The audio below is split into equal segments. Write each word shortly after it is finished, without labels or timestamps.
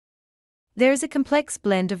There is a complex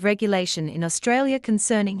blend of regulation in Australia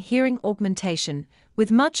concerning hearing augmentation, with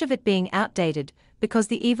much of it being outdated because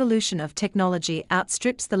the evolution of technology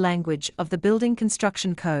outstrips the language of the Building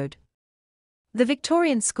Construction Code. The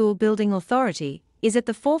Victorian School Building Authority is at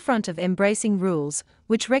the forefront of embracing rules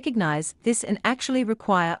which recognise this and actually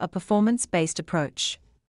require a performance-based approach.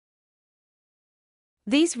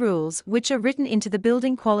 These rules, which are written into the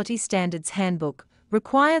Building Quality Standards Handbook,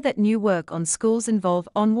 require that new work on schools involve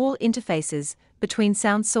on-wall interfaces between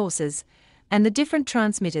sound sources and the different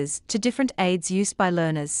transmitters to different aids used by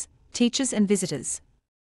learners, teachers and visitors.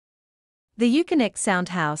 The Uconnect Sound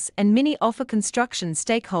House and Mini offer construction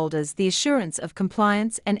stakeholders the assurance of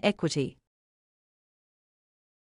compliance and equity.